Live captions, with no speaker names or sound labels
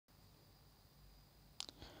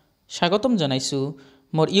স্বাগতম জনাইছো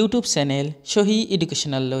মোৰ ইউটিউব চেনেল সহি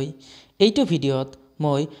এডুকেশ্যনাল লৈ এইটো ভিডিঅ'ত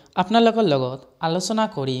মই আপোনালোকৰ লগত আলোচনা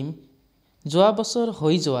কৰিম যোৱা বছৰ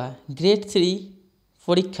হৈ যোৱা গ্ৰেড 3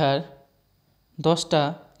 পৰীক্ষাৰ 10টা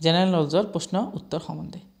জেনেৰেল নলেজৰ প্ৰশ্ন উত্তৰ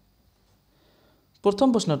সম্বন্ধে প্ৰথম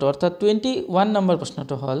প্ৰশ্নটো অৰ্থাৎ 21 নম্বৰ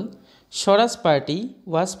প্ৰশ্নটো হ'ল স্বৰাজ পাৰ্টি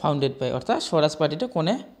ওয়াজ ফাউণ্ডেড বাই অৰ্থাৎ স্বৰাজ পাৰ্টিটো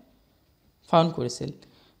কোনে ফাউণ্ড কৰিছিল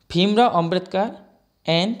ভীমৰাও আম্বেদকাৰ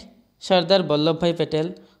এণ্ড সৰ্দাৰ বল্লভভাই পেটেল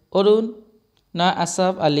অৰুণ না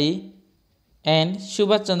Asaf Ali and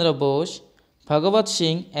Subhash Chandra Bose, Bhagavat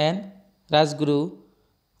Singh and Rajguru.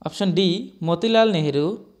 Option D, Motilal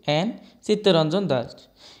Nehru and Chittaranjan Das.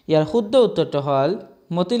 ইয়াৰ শুদ্ধ উত্তৰটো হ'ল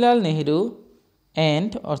মতিলাল নেহৰু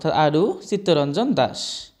এণ্ড অৰ্থাৎ আৰু চিত্তৰঞ্জন দাস।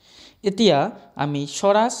 এতিয়া আমি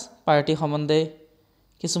স্বৰাজ পাৰ্টি সম্বন্ধে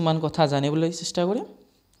কিছুমান কথা জানিবলৈ চেষ্টা কৰিম।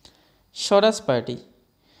 Swaraj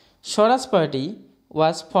party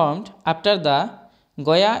was formed after the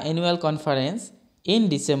Goa Annual Conference in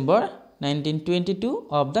December 1922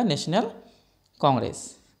 of the National Congress.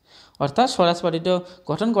 অৰ্থাৎ স্বৰাজ পাৰ্টিটো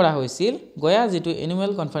গঠন কৰা হৈছিল গয়া যেটো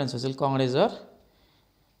এনুৱেল কনফাৰেন্স হৈছিল কংগ্ৰেছৰ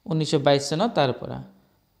 1922 চনত তাৰ পৰা।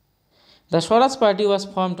 The Swaraj Party was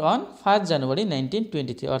formed on 1st January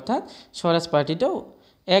 1923 অৰ্থাৎ স্বৰাজ পাৰ্টিটো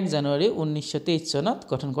 1 জানুৱাৰী 1923 চনত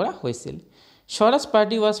গঠন কৰা হৈছিল। Swaraj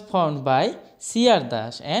Party was formed by C.R.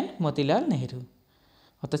 Das and Motilal Nehru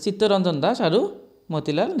অৰ্থাৎ চিত্তৰঞ্জন দাস আৰু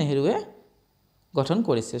মতিলাল নেহৰুৱে গঠন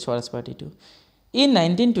কৰিছে স্বৰাজ পাৰ্টিটো। In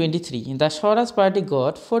 1923, the Swaraj Party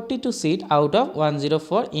got 42 seats out of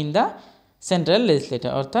 104 in the Central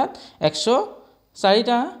Legislature অৰ্থাৎ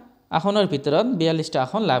 104টা আসনৰ ভিতৰত 42টা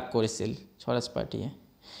আসন লাভ কৰিছিল স্বৰাজ পাৰ্টিয়ে।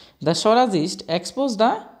 The Swarajists exposed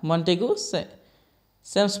the Montagu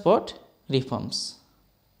Chelmsford reforms.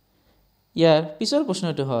 ইয়াৰ পিছৰ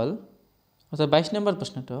প্ৰশ্নটো হ'ল অৰ্থাৎ 22 নম্বৰ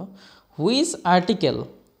প্ৰশ্নটো which article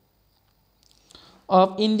of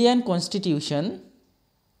Indian Constitution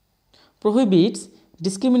prohibits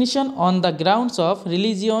discrimination on the grounds of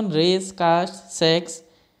religion, race, caste, sex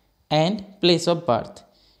and place of birth.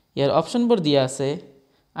 ইয়াৰ অপশনবোৰ দিয়া আছে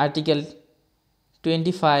আৰ্টিকেল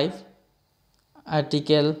 25,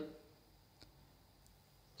 আৰ্টিকেল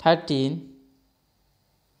 13,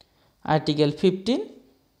 আৰ্টিকেল 15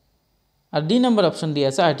 আৰু ডি নম্বৰ অপশন দিয়া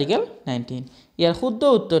আছে আৰ্টিকেল 19। ইয়াৰ শুদ্ধ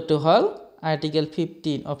উত্তৰটো হ'ল আৰ্টিকেল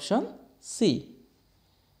 15 অপশন সি।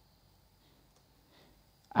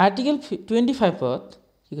 আৰ্টিকেল 25ত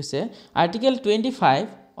কি কৈছে article 25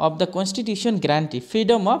 of the constitution guarantee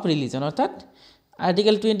freedom of religion অৰ্থাৎ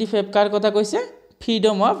আৰ্টিকেল 25 কাৰ কথা কৈছে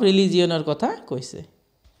ফ্ৰীডম অফ ৰিলিজিয়নৰ কথা কৈছে।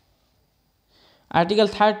 Article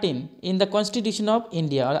 13 in the constitution of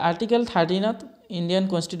India article 13ত Indian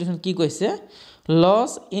constitution কি কৈছে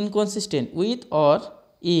lodge inconsistent with or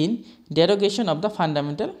in ডেৰগেশ্যন of the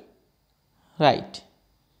fundamental right.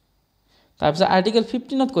 তাৰপিছত আৰ্টিকেল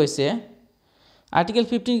 15ত কৈছে আৰ্টিকেল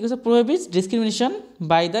 15 কৈছে prohibits discrimination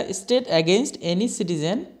by the state against any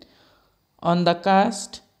citizen on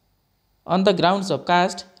the grounds of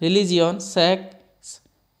caste, religion, sex,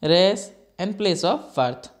 race and place of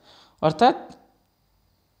birth অৰ্থাৎ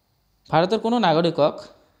ভাৰতৰ কোনো নাগৰিকক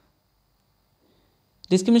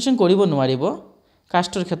ডিসক্ৰিমিনেশ্যন কৰিব নোৱাৰিব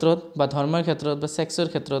কাষ্টৰ ক্ষেত্ৰত বা ধৰ্মৰ ক্ষেত্ৰত বা সেক্সৰ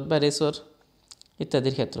ক্ষেত্ৰত বা ৰেছৰ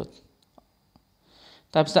ইত্যাদিৰ ক্ষেত্ৰত।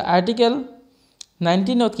 তাৰপিছত আৰ্টিকেল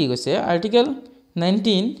 19ত কি কৈছে article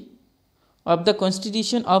 19 of the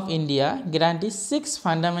Constitution of India guarantees 6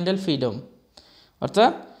 fundamental freedom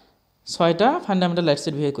অৰ্থাৎ 6টা ফাণ্ডামেণ্টেল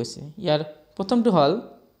ৰাইটছৰ বিষয়ে কৈছে। ইয়াৰ প্ৰথমটো হ'ল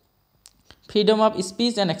freedom of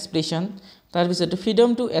speech and expression, তাৰপিছত freedom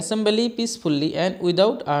two assembly পিচফুল্লি and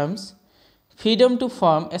without arms, freedom two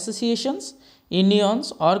form associations, unions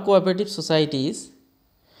or cooperative societies,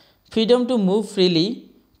 freedom to move freely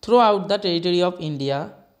through out the territory of India.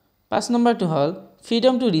 5 নম্বৰটো হ'ল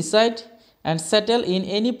freedom two ৰিচাইড and settle in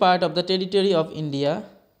any part of the territory of India.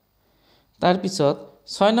 তাৰপিছত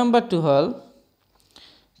 6 নম্বৰটো হ'ল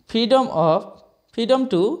freedom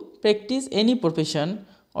to practice any profession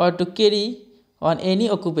or to carry on any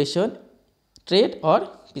occupation, trade or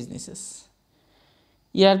businesses.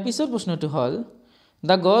 ইয়াৰ পিছৰ প্ৰশ্নটো হ'ল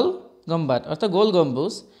the Gol Gumbad অৰ্থাৎ গোল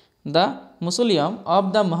গম্বুজ the mausoleum of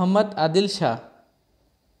the Muhammad Adil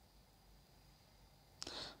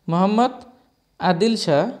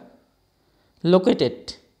Shah located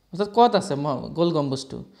অর্থাৎ কত আছে গোল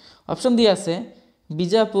গম্বুজটো অপশন দিয়া আছে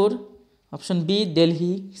বিজাপুৰ, অপশন বি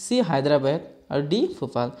দিল্লী, সি হায়দৰাবাদ আৰু ডি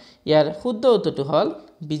ভোপাল। ইয়াৰ শুদ্ধ উত্তৰটো হ'ল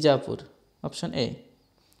বিজাপুৰ অপশন এ।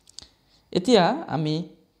 এতিয়া আমি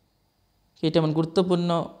কেইটামান গুৰুত্বপূৰ্ণ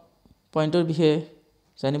পইণ্টৰ বিষয়ে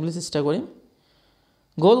জানিবলৈ চেষ্টা কৰিম।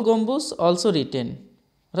 গোল গম্বুজ অলছ' ৰিটেন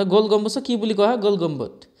অৰ্থাৎ গোল গম্বুজক কি বুলি কোৱা হয় গোল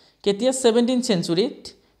গম্বুজ কেতিয়া 17th centuryত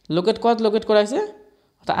লোকেট কৰা হৈছে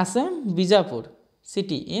অর্থাৎ আছে বিজাপুর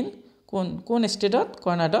সিটি ইন কোন স্টেটত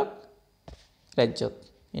কর্ণাটক রাজ্যত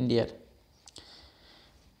ইন্ডিয়ার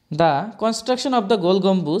দ্য কনস্ট্রাকশন অফ দ্য গোল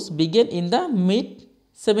গম্বুজ begin in the mid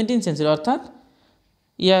 17th century অর্থাৎ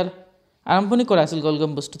ইয়ার আৰম্ভণি কৰা আছিল গোল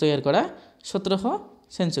গম্বুজটো তৈয়াৰ কৰা 17th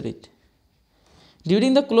centuryত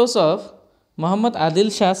during the close of Muhammad Adil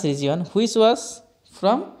Shah's region which was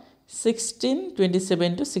from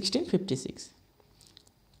 1627 to 1656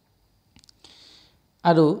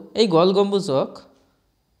 আৰু এই গোল গম্বুজক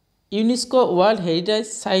ইউনেস্কো ওয়াৰ্ল্ড হেৰিটেজ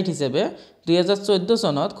সাইট হিসেবে 2014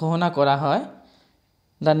 চনত ঘোষণা কৰা হয়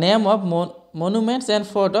the name of monuments and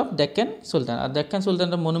fort of Deccan Sultan are Deccan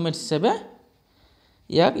Sultanৰ monument হিসেবে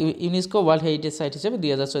ইয়াক ইউনেস্কো ওয়াৰ্ল্ড হেৰিটেজ সাইট হিসেবে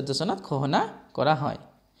 2014 চনত ঘোষণা কৰা হয়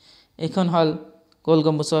এখন হল গোল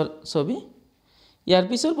গম্বুজৰ ছবি ইয়াৰ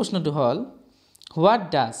পিছৰ প্ৰশ্নটো হল what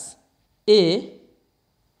does a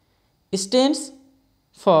stands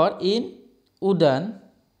for in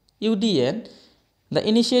UDAN the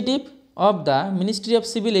initiative of the Ministry of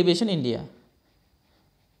Civil Aviation India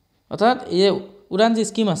অর্থাৎ এই উড়ান যে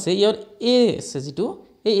স্কিম আছে ইয়াৰ এ আছে যেটো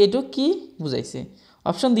এই এটো কি বুজাইছে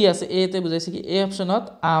অপশন দিয়া আছে এ তে বুজাইছে কি এ অপশনত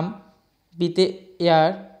আম বি তে এয়ার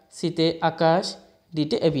সি তে আকাশ ডি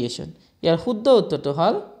তে এভিয়েশন ইয়াৰ শুদ্ধ উত্তৰটো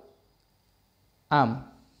হল আম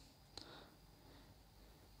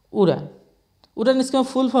উড়ান উড়ান স্কিমৰ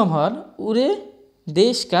ফুল ফর্ম হল উড়ে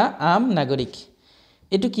দেশ কা আম নাগরিক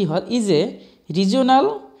এটো কি হল is a regional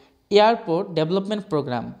airport development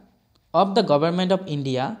programme of the government of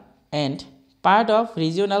India and part of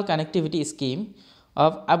regional connectivity scheme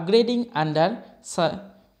of upgrading under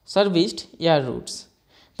serviced air routes.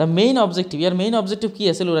 The main objective কি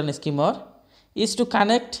আছিল Udaan স্কিমৰ is to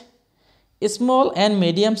connect small and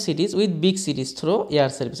medium cities with big cities through air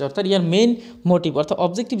service অর্থাৎ ইয়াৰ main motive অৰ্থাৎ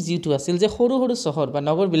objective যেটো আছিল যে সৰু সৰু চহৰ বা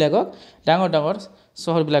নগৰ বিলাকক ডাঙৰ ডাঙৰ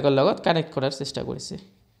চহৰ বিলাকৰ লগত কানেক্ট কৰাৰ চেষ্টা কৰিছে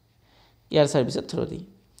এয়াৰ সাৰ্ভিসেৰ থ্ৰু দি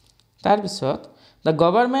তাৰ পিছত the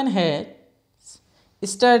government had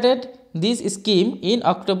started this scheme in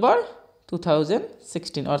October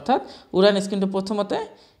 2016 অর্থাৎ উড়ান স্কিমটো প্ৰথমতে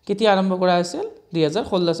কেতিয়া আৰম্ভ কৰা হৈছিল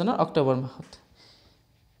 2016 চনৰ অক্টোবৰ মাহত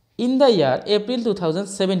in the year April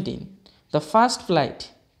 2017 the first flight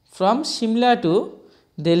from Shimla to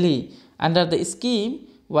Delhi under the scheme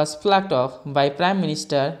was flagged off by Prime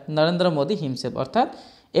Minister Narendra Modi himself অর্থাৎ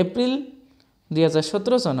এপ্রিল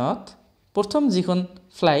 2017 চনত প্ৰথম যিখন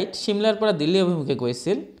ফ্লাইট শিমলাৰ পৰা দিল্লী অভিমুখে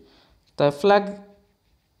গৈছিল তা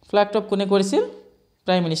ফ্ল্যাগ টপ কোনে কৰিছিল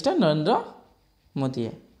প্ৰাইম মিনিষ্টাৰ নৰেন্দ্ৰ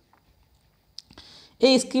মোদীয়ে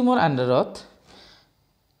এই স্কিমৰ আন্ডাৰত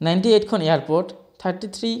 98 খন এয়াৰপোৰ্ট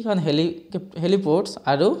 33 খন হেলিপোৰ্টছ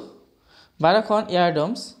আৰু 12 খন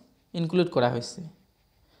এয়াৰডমছ ইনক্লুড কৰা হৈছে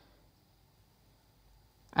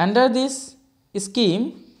under this scheme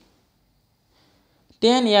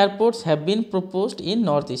 10 airports have been proposed in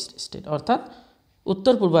northeast state অর্থাৎ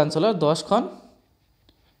উত্তৰ পূৰ্বাঞ্চলৰ 10 খন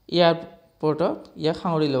এয়াৰপোৰ্টক ইয়া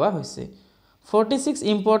সাঙৰি লোৱা হৈছে 46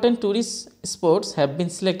 important tourist spots have been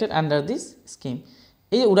selected under this scheme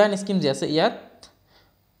এই উড়ান স্কিম যে আছে ইয়াত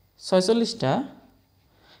 46 টা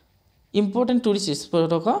ইম্পৰ্টেন্ট টুৰিষ্ট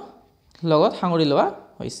স্পটক লগত সাঙৰি লোৱা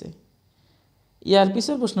হৈছে ইয়াৰ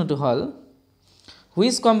পিছৰ প্ৰশ্নটো হল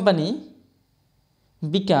which company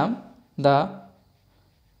became the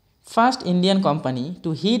first Indian company to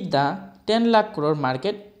hit the 10 lakh crore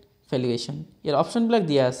market valuation year option block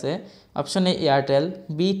দিয়া আছে option A Airtel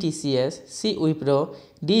B TCS C Wipro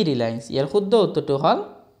D Reliance ইয়াৰ শুদ্ধ উত্তৰটো হল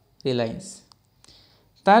ৰিলায়েন্স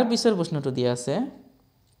তাৰ পিছৰ প্ৰশ্নটো দিয়া আছে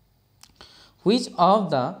which of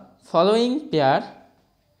the following pair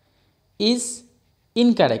is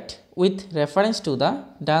incorrect with reference to the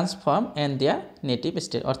dance form and their native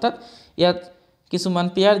state অৰ্থাৎ ইয়াত কিছুমান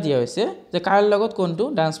পেয়াৰ দিয়া হৈছে যে কাৰ লগত কোনটো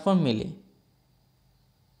ডান্স ফৰ্ম মিলে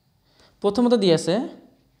প্ৰথমতে দিয়া আছে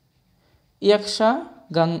ইয়াক্ষা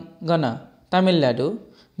গঙ্গনা তামিলনাডু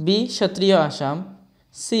বি ক্ষত্ৰিয় আসাম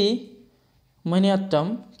সি মোহিনীঅট্টম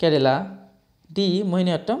কেৰালা ডি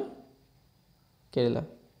মোহিনীঅট্টম কেৰালা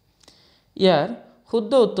ইয়াৰ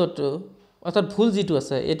শুদ্ধ উত্তৰটো অৰ্থাৎ ভুল যেটো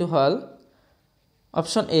আছে এটো হল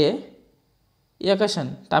অপশন এ ইয়াকাশন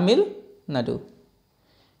তামিলনাডু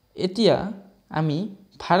এতিয়া আমি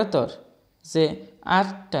ভাৰতৰ যে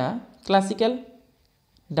 8টা ক্লাসিক্যাল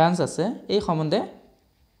ডান্স আছে এই সম্বন্ধে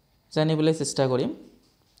জানিবলৈ চেষ্টা কৰিম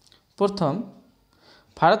প্ৰথম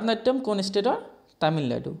ভাৰতনাট্যম কোন ষ্টেটৰ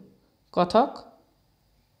Tamil Nadu Kathak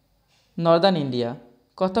northern India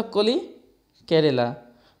Kathakali Kerala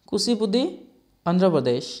Kuchipudi Andhra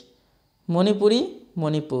Pradesh Manipuri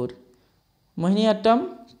Manipur Mohiniyattam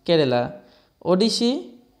Kerala Odissi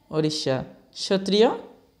Odisha সত্ৰিয়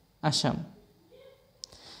Assam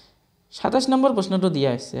 27 number প্ৰশ্নটো দিয়া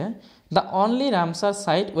হৈছে the only ৰামসাৰ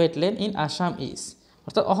site wetland in Assam is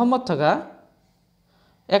অৰ্থাৎ অসমত থকা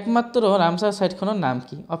একমাত্ৰ ৰামসাৰ সাইটখনৰ নাম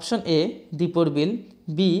কি অপচন এ দীপৰ বিল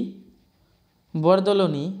বি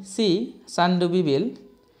বৰদলনি সি চান্দুবি বিল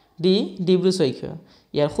ডি ডিব্ৰু চৈখোৱা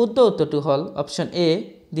ইয়াৰ শুদ্ধ উত্তৰটো হ'ল অপচন এ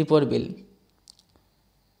দীপৰ বিল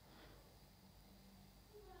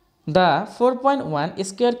The 4.1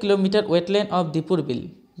 square kilometer wetland of Dipur Bill,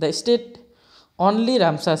 the state only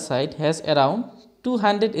Ramsar site has around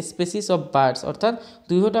 200 species of birds অর্থাৎ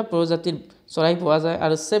 200টা প্রজাতির চৰাই পোৱা যায়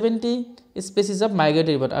আৰু 70 species of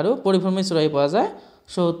migratory bird আৰু পৰিভ্ৰমী চৰাই পোৱা যায়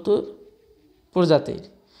 70 প্ৰজাতিৰ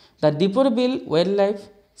The Dipur Bill Wildlife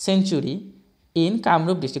Sanctuary in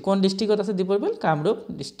Kamrup district কোন ডিস্ট্ৰিক্টত আছে Dipur Bill Kamrup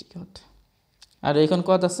ডিস্ট্ৰিক্টত আৰু এইখন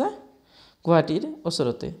ক'ত আছে গুৱাহাটীৰ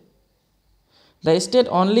ওচৰতে The state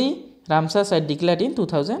only Ramsar site declared in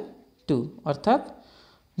 2002 অৰ্থাৎ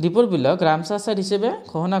দীপৰ বিলক ৰামসাৰ সাইট হিচাপে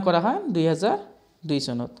ঘোষণা কৰা হয় 2002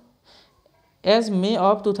 চনত As May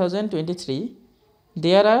of 2023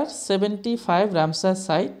 there are 75 Ramsar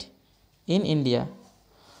site in India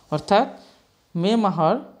অর্থাৎ মে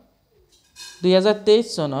মাহৰ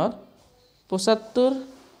 2023 চনৰ 75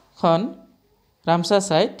 খন ৰামসাৰ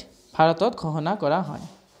সাইট ভাৰতত ঘোষণা কৰা হয়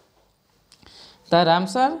The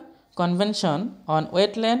Ramsar Convention on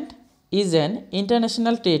Wetland is an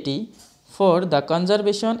international treaty for the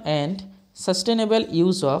conservation and sustainable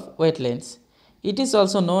use of wetlands. It is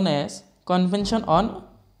also known as Convention on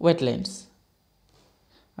Wetlands.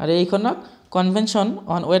 আৰু এইখনক Convention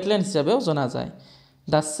on Wetlands হিচাপেও জনা যায়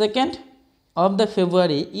The 2nd of the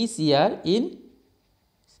February each year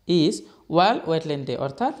is World Wetland Day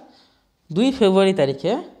অর্থাৎ 2 ফেব্রুয়ারি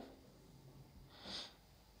তারিখে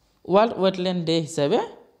World Wetland Day হিসাবে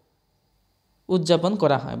উদযাপন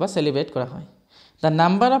করা হয় বা সেলিব্রেট করা হয় The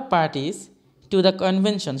number of parties to the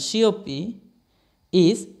convention COP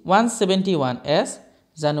is 171 as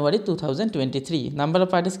January 2023 number of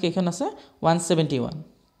parties কেইখন আছে 171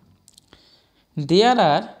 There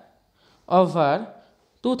are over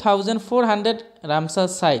 2400 Ramsar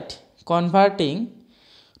site converting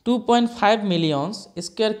 2.5 million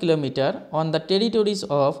square kilometer on the territories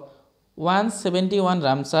of 171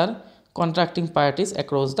 Ramsar contracting parties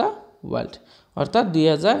across the world অর্থাৎ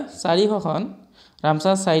 2400 খন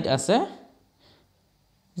ৰামসাৰ site আছে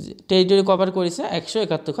territory cover কৰিছে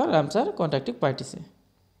 171 খন ৰামসাৰ কন্ট্ৰাক্টিং পাৰ্টিছে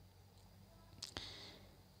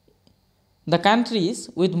The countries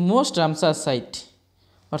with most Ramsar site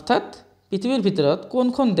অৰ্থাৎ পৃথিৱীৰ ভিতৰত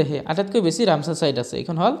কোনখন দেশে আটাইতকৈ বেছি ৰামসাৰ সাইট আছে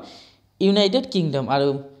এইখন হল ইউনাইটেড কিংডম আৰু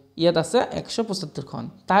ইয়াত আছে 175 খন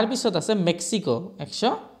তাৰ পিছত আছে মেক্সিকো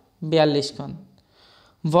 142 খন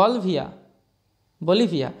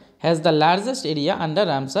Bolivia has the largest area under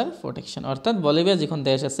Ramsar protection অর্থাৎ বলিভিয়া যিখন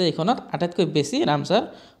দেশ আছে এইখনত আটাইতকৈ বেছি Ramsar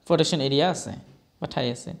protection area আছে বা ঠাই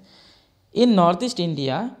আছে In northeast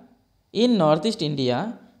India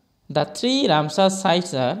the 3 Ramsar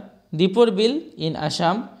sites are Dipur Bill in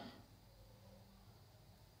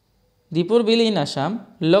Assam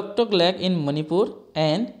Loktok Lake in Manipur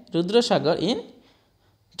and Rudrasagar in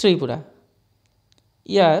Tripura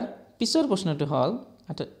ইয়াৰ পিছৰ প্ৰশ্নটো হল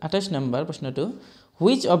 28 নম্বৰ প্ৰশ্নটো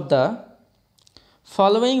Which of the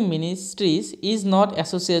following ministries is not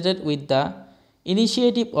associated with the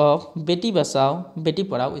initiative of Beti Bachao Beti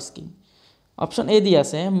Padhao scheme? Option A দিয়া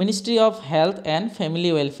আছে Ministry of Health and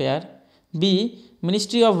Family Welfare B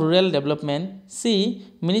Ministry of Rural Development C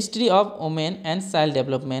Ministry of Women and Child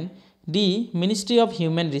Development D Ministry of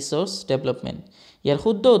Human Resource Development ইয়াৰ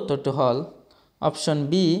শুদ্ধ উত্তৰটো হল option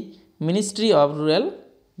B Ministry of Rural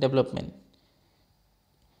Development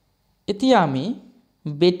এতিয়া আমি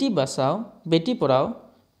বেটি বাঁচাও বেটি পঢ়াও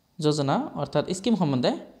যোজনা অৰ্থাৎ scheme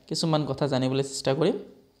সম্বন্ধে কিছুমান কথা জানিবলৈ চেষ্টা কৰিম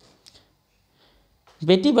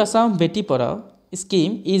Beti Bachao Beti Padhao scheme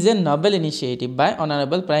is a novel initiative by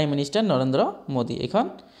honourable prime minister Narendra Modi এখন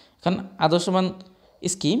আদৰ্শবান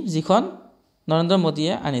স্কিম যিখন নৰেন্দ্ৰ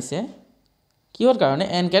মোদীয়ে আনিছে কিহৰ কাৰণে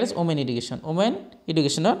এনকাৰেজ ওমেন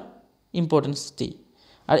এডুকেশ্যনৰ ইম্পৰ্টেন্স দি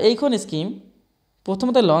আৰু এইখন স্কিম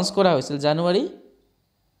প্ৰথমতে লঞ্চ কৰা হৈছিল জানুৱাৰী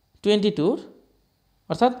 22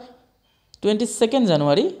 অৰ্থাৎ 22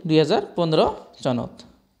 জানুৱাৰী 2015 চনত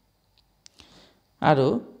আৰু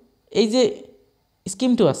এই যে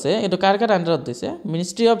স্কিমটো আছে এটো কাৰ আন্ডাৰত দিছে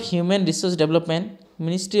ministry of human resource development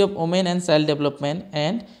ministry of women and child development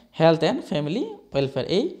and health and family welfare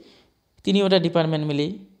এই তিনিটা ডিপার্টমেন্ট মিলি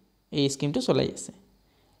এই স্কিমটো চলাই আছে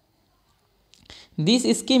this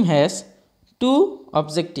scheme has to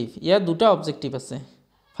objective ইয়াৰ দুটা অবজেক্টিভ আছে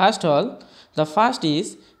The first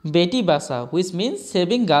is Beti Bachao which means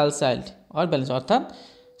saving girl child or balance অর্থাৎ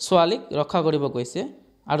ছোৱালীক ৰক্ষা কৰিব কৈছে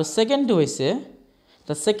আৰু সেকেন্ড হৈছে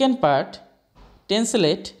the second part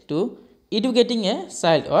translate two educating a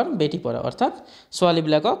child অৰ বেটি পঢ়া অৰ্থাৎ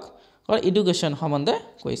ছোৱালীবিলাকক এডুকেশ্যন সম্বন্ধে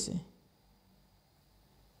কৈছে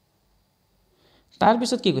তাৰ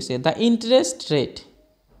পিছত কি কৈছে the interest rate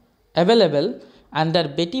available under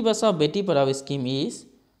Beti Bachao Beti Padhao scheme is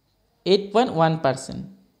 8.1%.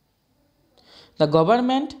 The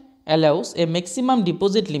government allows a maximum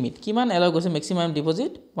deposit limit. Kiman allow goise maximum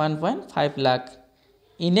deposit 1.5 lakh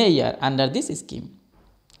in a year under this scheme.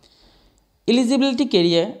 Eligibility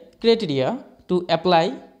criteria to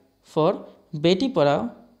apply for Beti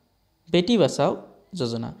Padhao Beti Bachao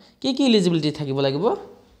Jojona. Ki eligibility thakibo lagibo?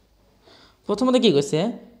 Prothomote ki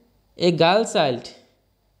goise a girl child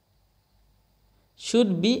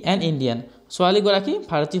should be an Indian. ছোৱালী গৰাকী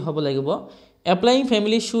ভাৰতীয় হ'ব লাগিব applying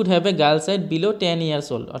family should have a girl child below 10 years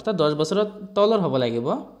old অৰ্থাৎ 10 বছৰৰ তলৰ হ'ব লাগিব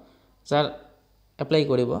যাৰ এপ্লাই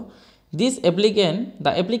কৰিব this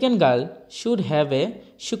the applicant girl should have a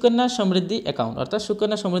Sukanya Samriddhi account অৰ্থাৎ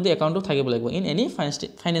Sukanya Samriddhi account থাকিব লাগিব in any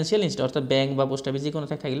financial institution অৰ্থাৎ বেংক বা পোষ্ট অফিস যিকোনো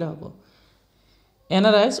থাকিলে হ'ব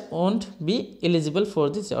NRIs won't be eligible for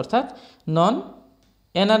this অৰ্থাৎ non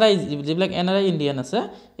NRI যিবিলাক NRI ইণ্ডিয়ান আছে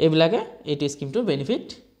এইবিলাকে এইটো স্কিমটো বেনিফিট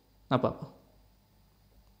নাপাব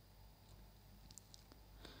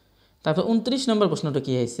তারপর 29 নম্বৰ প্ৰশ্নটো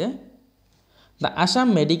কি আহিছে the Assam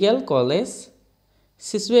medical college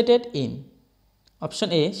situated in option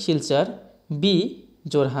A Silchar B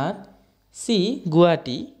Jorhat C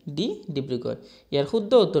Guwahati D Dibrugarh ইয়াৰ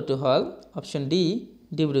শুদ্ধ উত্তৰটো হ'ল অপশন ডি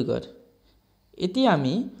ডিব্ৰুগড় এতিয়া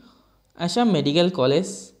আমি আসাম মেডিকেল কলেজ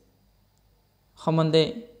সম্বন্ধে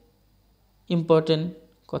ইম্পৰ্টেন্ট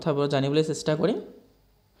কথাবোৰ জানিবলৈ চেষ্টা কৰিম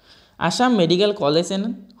Assam medical college and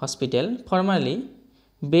hospital ফৰ্মাৰলি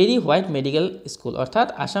বেৰি হোৱাইট মেডিকেল স্কুল অৰ্থাৎ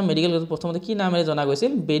আসাম মেডিকেল কলেজ প্ৰথমতে কি নামেৰে জনা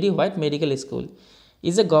গৈছিল বেৰি white medical school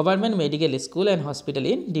is a government medical school and hospital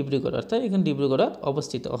in Dibrugarh অৰ্থাৎ এইখন ডিব্ৰুগড়ত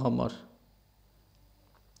অৱস্থিত অসমৰ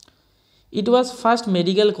it was first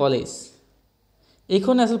medical college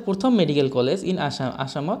এইখন আছিল প্ৰথম মেডিকেল কলেজ ইন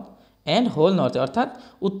আসামত এণ্ড হোল নৰ্থ অৰ্থাৎ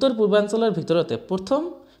উত্তৰ পূৰ্বাঞ্চলৰ ভিতৰতে প্ৰথম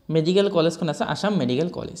মেডিকেল কলেজখন আছে Assam medical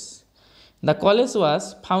college the college was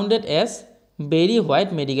founded as বেৰি হোৱাইট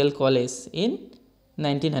মেডিকেল কলেজ ইন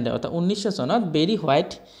 1900 অৰ্থাৎ 1900 চনত বেৰি হোৱাইট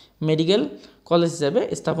মেডিকেল কলেজ হিচাপে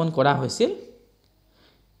স্থাপন কৰা হৈছিল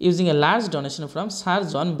using a large donation from sir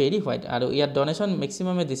জন বেৰি হোৱাইট আৰু ইয়াৰ ডোনেশ্যন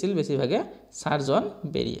মেক্সিমামে দিছিল বেছিভাগে ছাৰ জন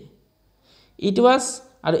বেৰিয়ে ইট ৱাজ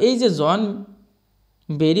আৰু এই যে জন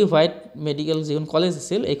বেৰি হোৱাইট মেডিকেল যিখন কলেজ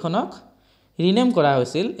আছিল এইখনক ৰিনেম কৰা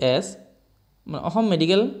হৈছিল as Assam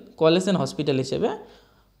medical college and hospital হিচাপে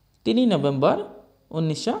 3 নৱেম্বৰ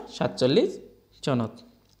 1947 চনত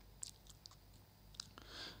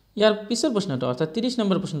ইয়াৰ পিছৰ প্ৰশ্নটো অৰ্থাৎ 30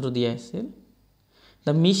 নম্বৰ প্ৰশ্নটো দিয়া আছিল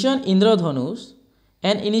the mission Indradhanush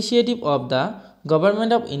N initiative of the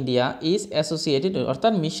government of India is associated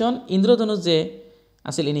অৰ্থাৎ মিছন ইন্দ্ৰধনুষ যে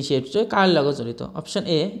আছিল ইনিচিয়েটিভটো কাৰ লগত জড়িত option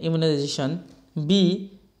A immunisation B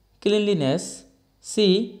cleanliness C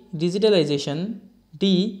digitalisation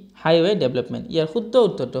D highway development ইয়াৰ শুদ্ধ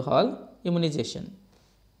উত্তৰটো হ'ল ইমিউনাইজেশ্যন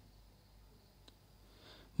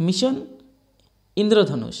মিছন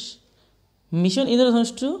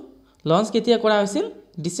ইন্দ্ৰধনুষটো লঞ্চ কেতিয়া কৰা হৈছিল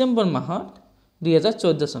ডিচেম্বৰ মাহত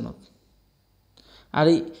 2014 চনত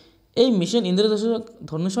আৰু এই মিছন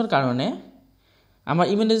ইন্দ্ৰধনুষৰ কাৰণে আমাৰ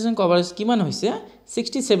ইমিউনাইজেশ্যন কভাৰেজ কিমান হৈছে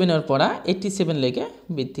 67 পৰা 87 লৈকে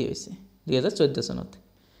বৃদ্ধি হৈছে 2014 চনত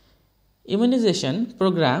immunisation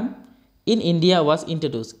programme in India was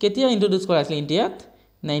introduce কেতিয়া ইন্ট্ৰডিউচ কৰা হৈছিল ইণ্ডিয়াত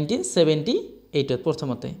 1978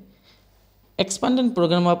 প্ৰথমতে expanded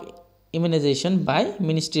program of immunization by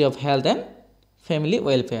Ministry of Health and Family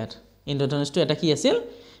Welfare ইন্দ্ৰধনুষটো এটা কি আছিল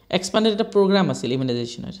expanded এটা program আছিল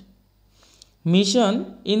immunizationৰ mission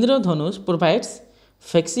ইন্দ্ৰধনুষ provides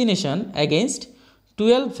vaccination against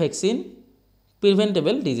 12 vaccine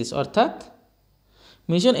preventable disease অৰ্থাৎ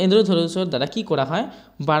মিছন ইন্দ্ৰধনুষৰ দ্বাৰা কি কৰা হয়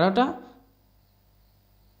 12টা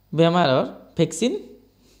বেমাৰৰ ভ্যাকচিন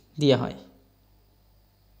দিয়া হয়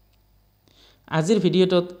আজিৰ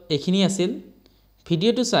ভিডিওটোত এইখিনি আছিল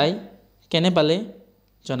ভিডিওটো চাই কেনে পালে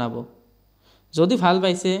জনাব যদি ভাল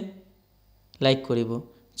পাইছে লাইক কৰিব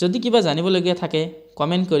যদি কিবা জানিবলগীয়া থাকে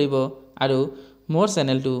কমেন্ট কৰিব আৰু মোৰ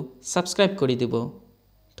চেনেলটো সাবস্ক্ৰাইব কৰি দিব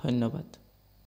ধন্যবাদ